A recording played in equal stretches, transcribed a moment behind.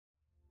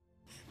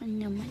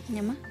Nyama,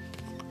 nyama.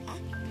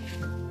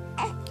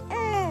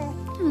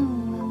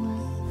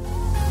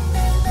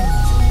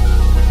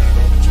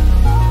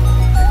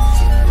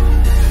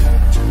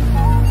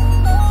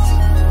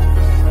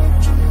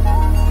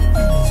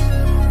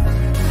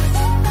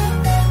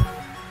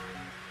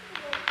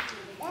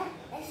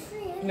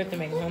 We have to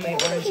make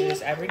homemade orange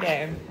juice every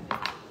day.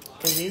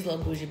 Because these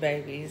little bougie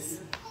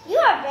babies.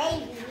 You're a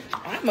baby.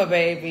 I'm a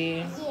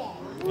baby. Yeah.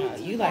 No,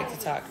 you like to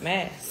talk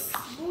mess.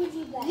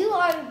 You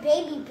are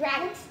baby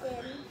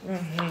Braxton.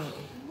 Mm-hmm.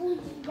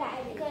 Bougie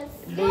baby.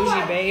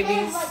 Bougie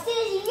babies.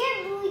 You're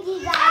bougie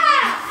baby.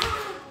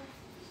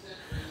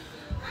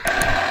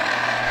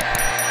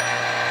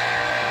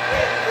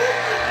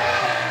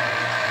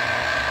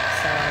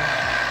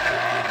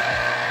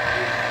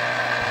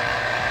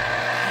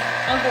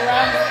 Uncle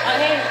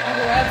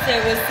Rob said,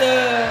 what's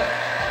up?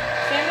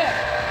 Stand up.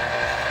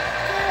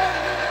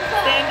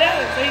 Stand up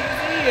so he can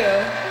see you.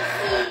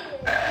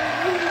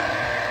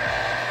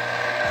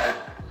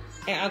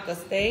 And Uncle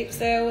Stape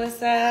said,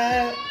 what's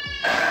up?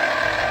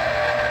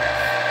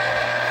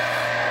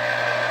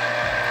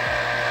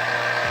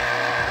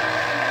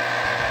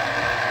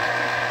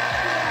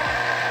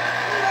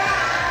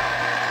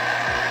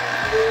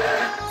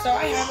 So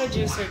I have a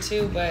juicer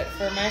too, but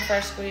for my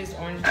fresh squeezed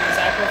orange juice,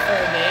 I prefer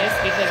this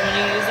because when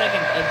you use like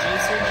a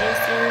juicer,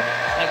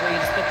 like where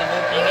you just put the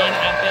whole thing in,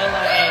 I feel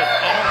like I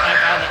don't like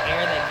all the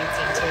air that gets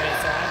into it,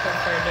 so I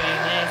prefer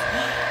doing this.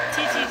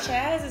 TT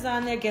Chaz is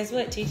on there. Guess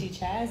what? TT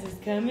Chaz is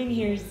coming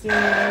here soon.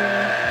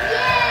 Yeah!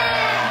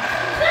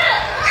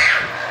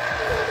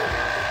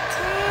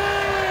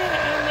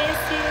 I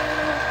miss you.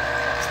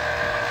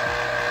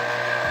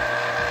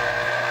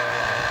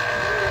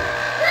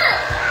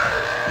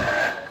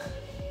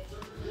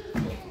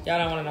 Y'all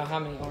don't want to know how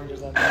many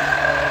oranges I've done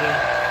already.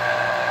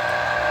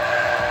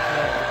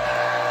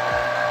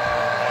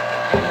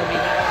 And we'll be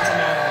gone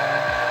tomorrow.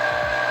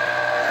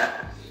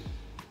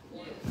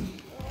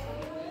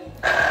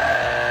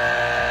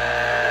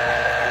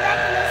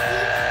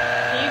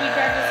 Can you be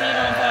careful so you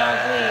don't fall,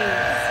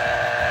 please?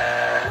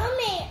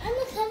 Mommy, I'm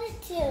gonna cut it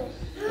too.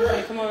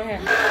 Okay, come over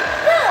here.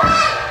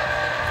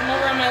 Come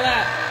over on my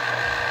lap.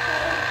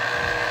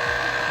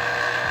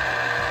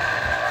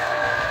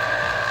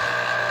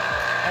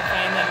 I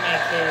find that my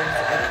kids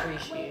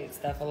appreciate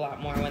stuff a lot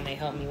more when they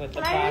help me with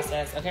the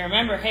process. Okay,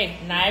 remember, hey,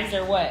 knives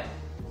are what?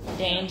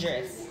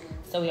 Dangerous.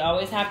 So we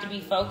always have to be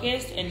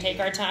focused and take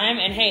our time.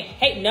 And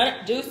hey, no,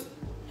 Deuce.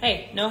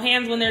 Hey, no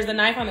hands when there's a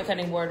knife on the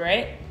cutting board,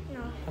 right?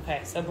 No.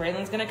 Okay, so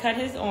Braylon's gonna cut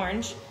his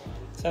orange.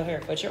 So here,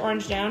 put your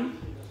orange down.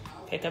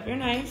 Pick up your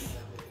knife.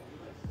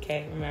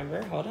 Okay,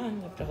 remember, hold on,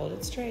 you have to hold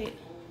it straight.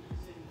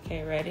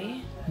 Okay,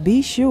 ready?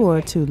 Be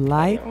sure to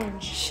like,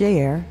 orange.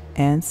 share,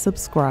 and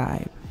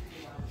subscribe.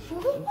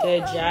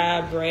 Good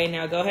job, Bray.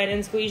 Now go ahead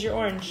and squeeze your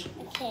orange.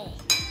 Okay.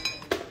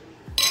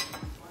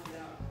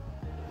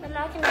 I'm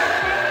not gonna.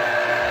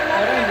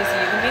 Hold on, just so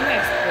you can be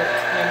next.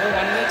 Remember,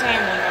 one at a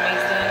time, one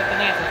mommy's dealing with the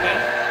knife, okay?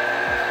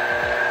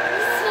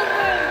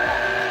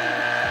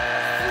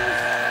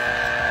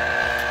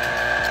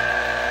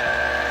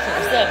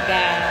 What's up,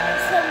 guys?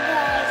 What's up,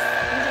 guys?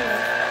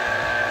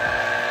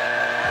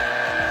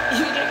 You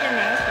can take your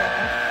mask off.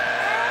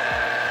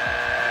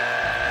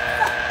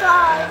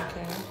 Guys.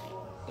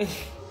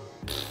 Okay.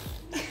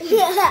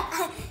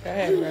 Go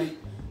ahead, Bray.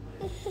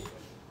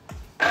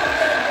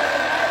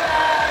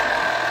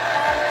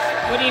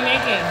 What are you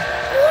making?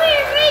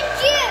 Orange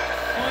juice.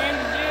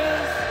 Orange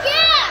juice?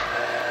 Yeah.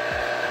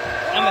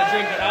 I'm gonna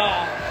drink it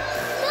all.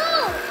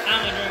 No. I'm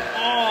gonna drink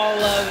all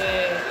of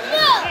it.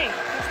 No. Hey,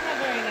 that's not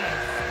very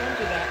nice. Don't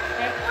do that,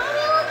 okay?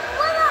 Mommy,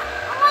 what I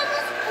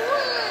was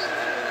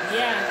orange.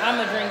 Yeah, I'm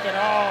gonna drink it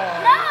all.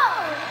 No.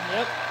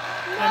 Yep.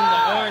 I'm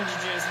the orange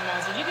juice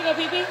monster. You can go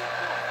pee-pee?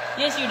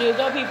 Yes, you do.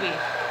 Go pee-pee.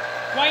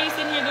 Why are you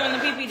sitting here doing the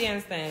pee-pee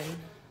dance then?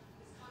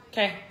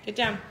 Okay, get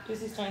down.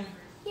 Juicy's turn.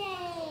 Yay.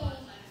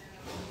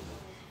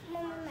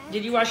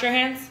 Did you wash your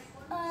hands?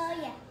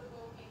 Yeah.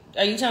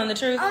 Are you telling the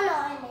truth? Oh, no,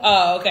 I know.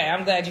 Oh, okay.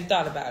 I'm glad you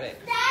thought about it.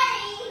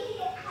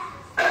 Daddy.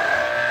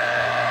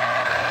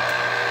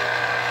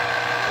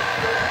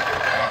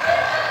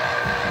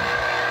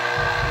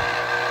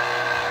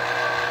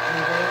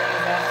 And Braylon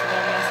is off to go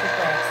mess with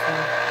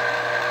Braxton.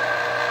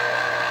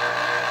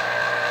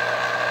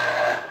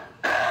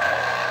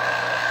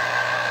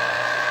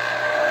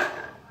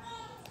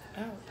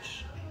 Ouch.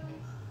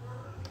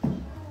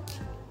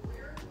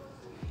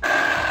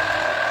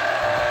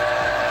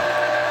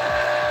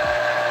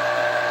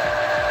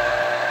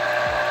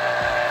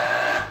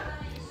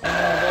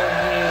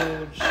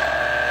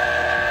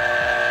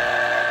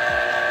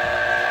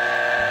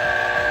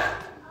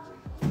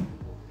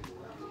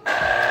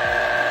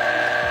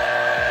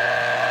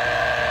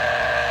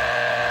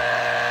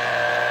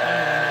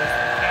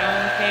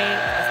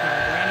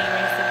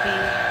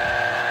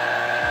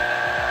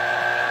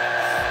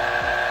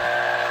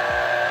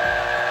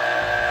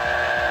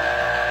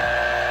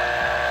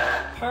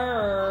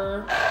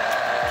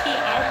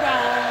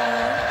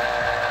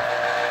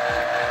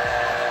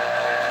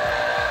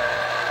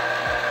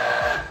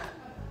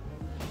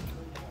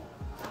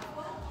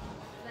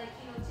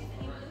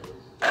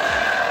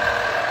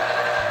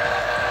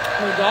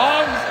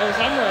 Oh,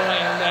 somewhere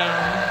laying down.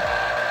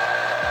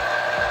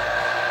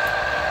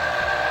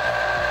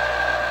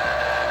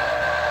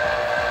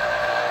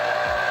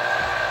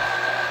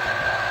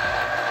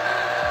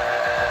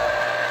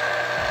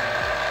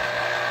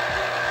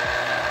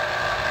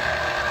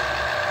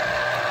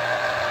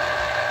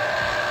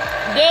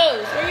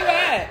 Dude, where you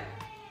at?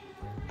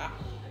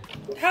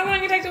 How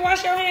long you take to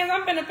wash your hands?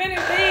 I'm finna finish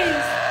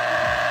these.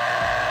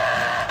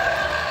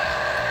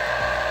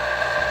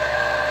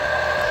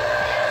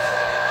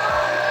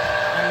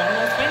 I'm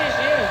almost finished,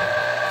 yeah.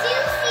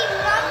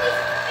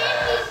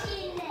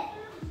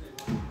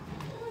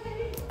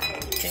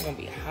 It's gonna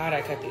be hot.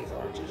 I cut these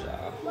oranges,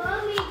 y'all.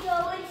 Mommy,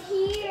 go in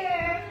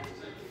here.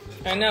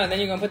 I know. Then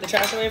you're gonna put the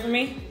trash away for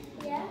me?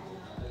 Yeah.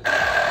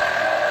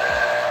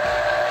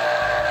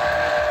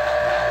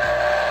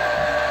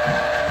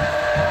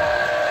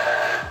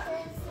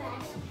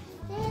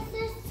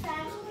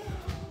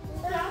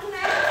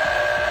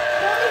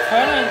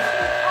 Hold on.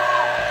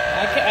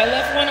 I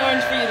left one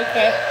orange for you to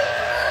cut.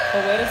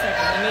 But wait a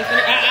second. Let me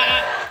finish.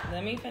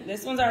 Let me finish.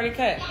 This one's already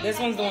cut. This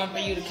one's the one for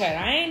you to cut.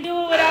 I ain't do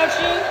it without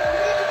you.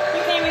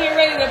 You came in here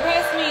ready to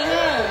press me,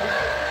 huh?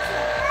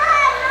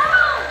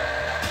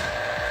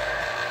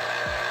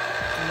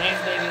 The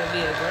next baby will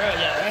be a girl.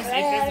 Yeah, that's it.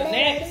 That's the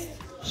next.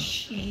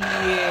 Shit.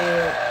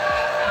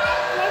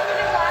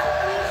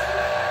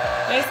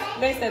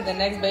 They said the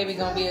next baby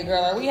gonna be a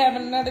girl. Are we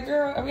having another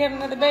girl? Are we having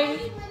another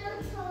baby?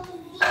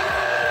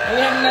 Are we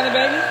having another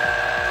baby?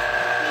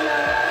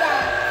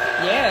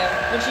 Yeah.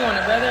 What you want,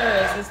 a brother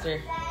or a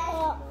sister?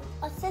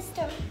 A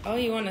sister. Oh,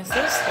 you want a sister?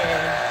 No,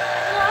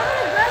 I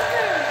want a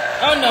brother.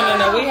 Oh,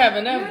 no. We have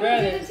enough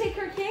brothers. Didn't take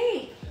her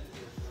cake.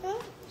 Huh?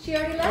 She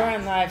already left. We're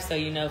on live, so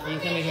you know, for you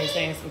coming here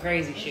saying some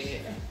crazy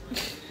shit.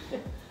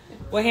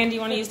 What hand do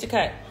you want to use to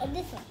cut?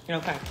 This one.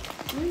 Okay.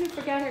 You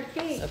forgot her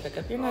cake. So pick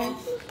up your knife.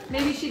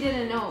 Maybe she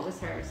didn't know it was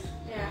hers.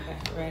 Yeah. Okay,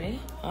 ready?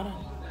 Hold on.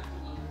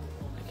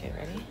 Okay,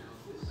 ready?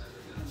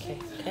 Okay,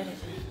 cut it.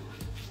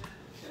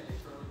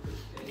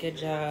 Good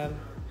job.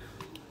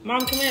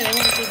 Mom, come here. They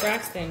want to see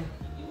Braxton.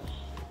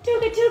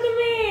 Tuka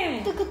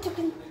man. Tuka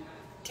man.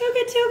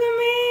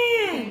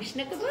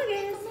 Snicka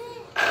boogers.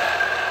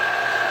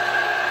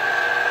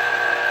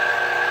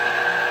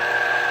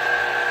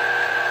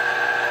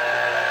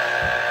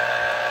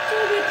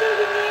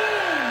 Tuka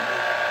man.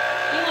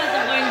 You want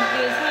some orange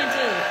juice, huh,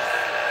 too?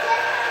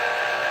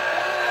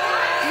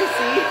 You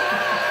see?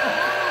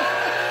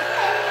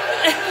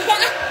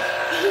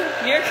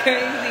 You're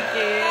crazy,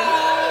 kid.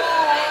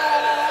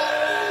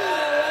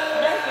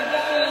 Braxton,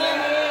 get you in your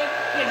head.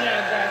 Good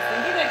job, Braxton.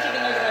 Get that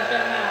chicken nugget out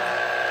your mouth.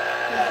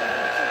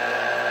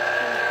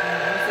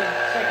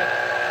 Check it.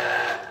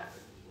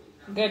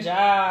 Good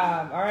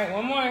job. All right,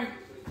 one more.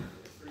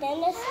 Then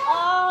it's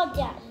all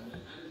done.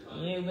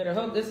 You better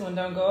hope this one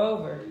don't go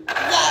over.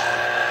 Yes.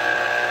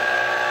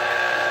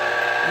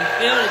 You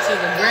filled it to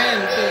the brim,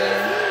 kid.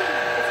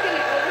 It's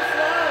gonna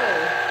overflow.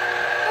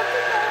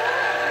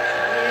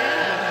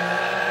 Yeah.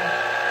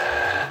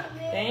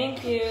 Thank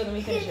you. Let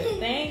me finish it.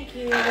 Thank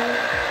you. No, I'm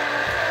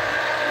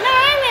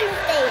gonna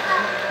stay.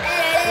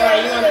 Why,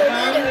 you want to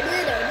come?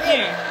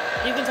 Here,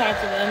 you can talk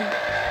to them.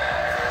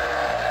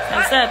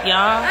 What's up,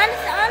 y'all?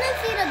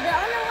 Honestly, the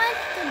owner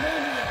wants the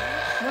baby.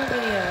 What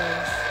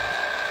videos?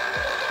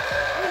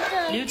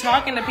 You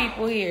talking to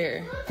people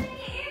here.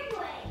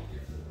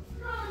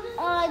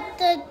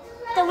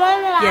 The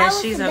one that I Yeah,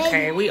 was she's the baby.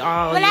 okay. We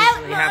all When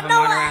usually have them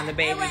no, on around the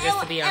baby just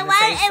to be on the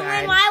and safe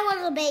when side. I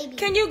was a baby.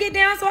 Can you get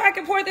down so I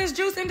can pour this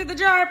juice into the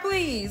jar,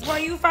 please? While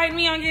you fight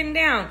me on getting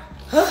down.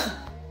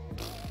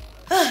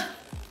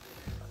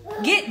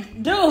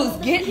 Get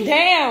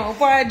down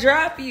before I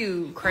drop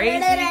you.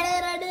 Crazy.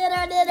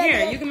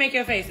 Here, you can make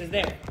your faces.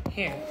 There.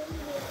 Here.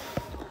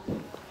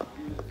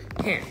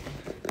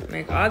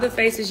 Make all the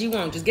faces you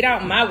want. Just get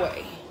out my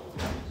way.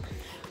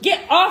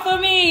 Get off of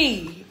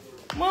me.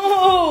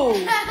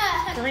 Move.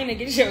 Karina,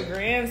 get your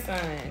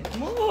grandson.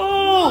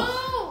 Move.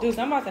 Dude,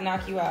 I'm about to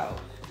knock you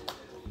out.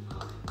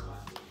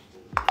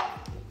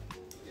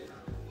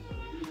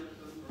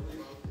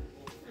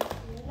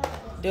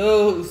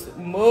 Dudes,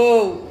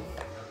 move.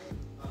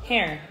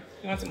 Here,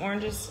 you want some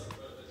oranges?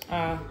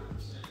 I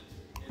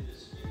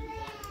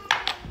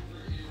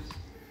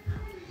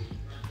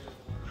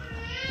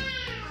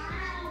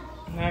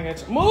got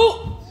you.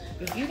 Move!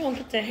 If you don't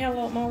get the hell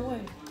out my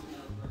way.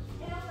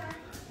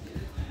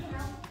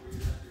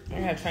 I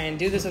gotta try and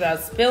do this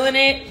without spilling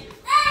it.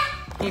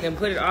 You can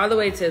put it all the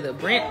way to the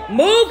brim.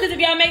 Move, because if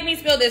y'all make me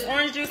spill this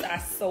orange juice, I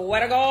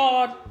swear to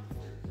God.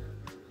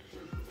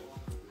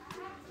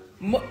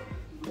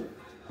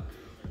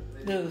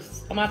 Dude,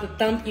 I'm about to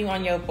thump you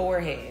on your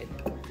forehead.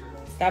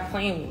 Stop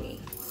playing with me.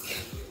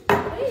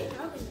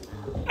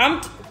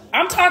 I'm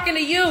talking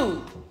to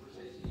you.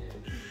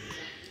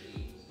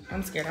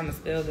 I'm scared I'm gonna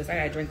spill this. I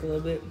gotta drink a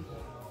little bit.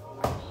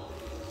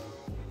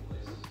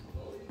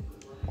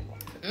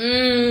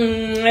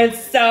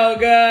 It's so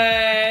good.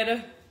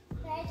 Can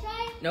I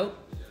try? Nope.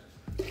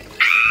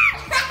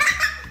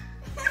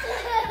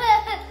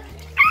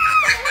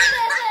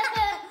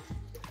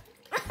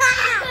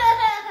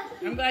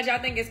 I'm glad glad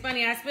y'all think it's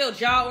funny. I spilled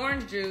y'all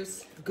orange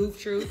juice. Goof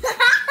truth.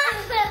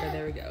 Okay,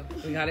 there we go.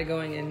 We got it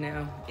going in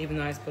now, even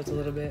though I spilled a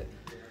little bit.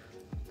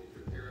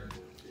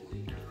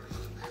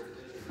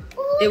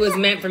 It was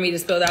meant for me to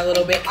spill that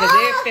little bit because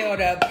it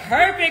filled up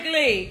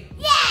perfectly.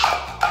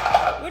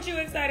 Yeah. What you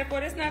excited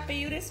for? This not for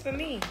you. This for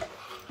me.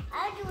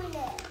 I'm doing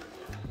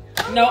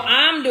it. No,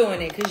 I'm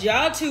doing it because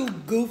y'all two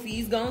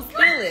goofies gonna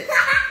spill it.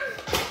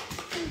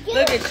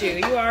 Look at you.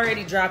 You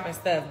already dropping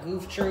stuff.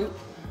 Goof troop.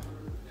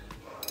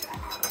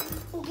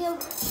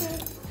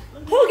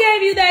 Who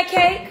gave you that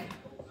cake?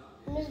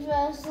 Miss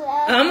Rosa.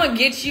 I'm gonna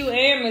get you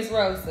and Miss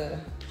Rosa.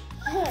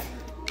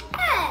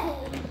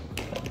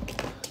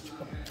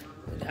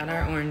 Got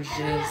our orange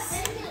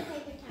juice.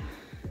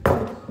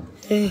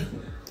 Can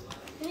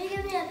you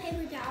give me a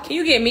paper towel? Can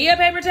you get me a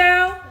paper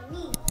towel?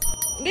 Me.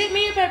 Get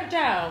me a paper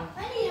towel.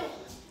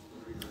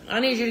 I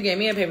need you to get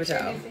me a paper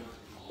towel.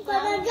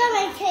 Grandma, got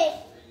my cake.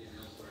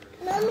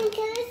 Mommy,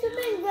 can I sleep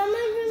in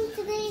Grandma's room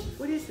today?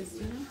 What is this,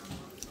 do you know?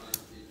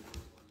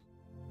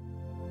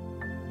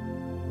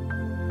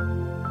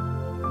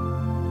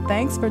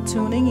 Thanks for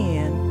tuning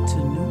in to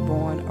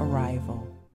Newborn Arrival.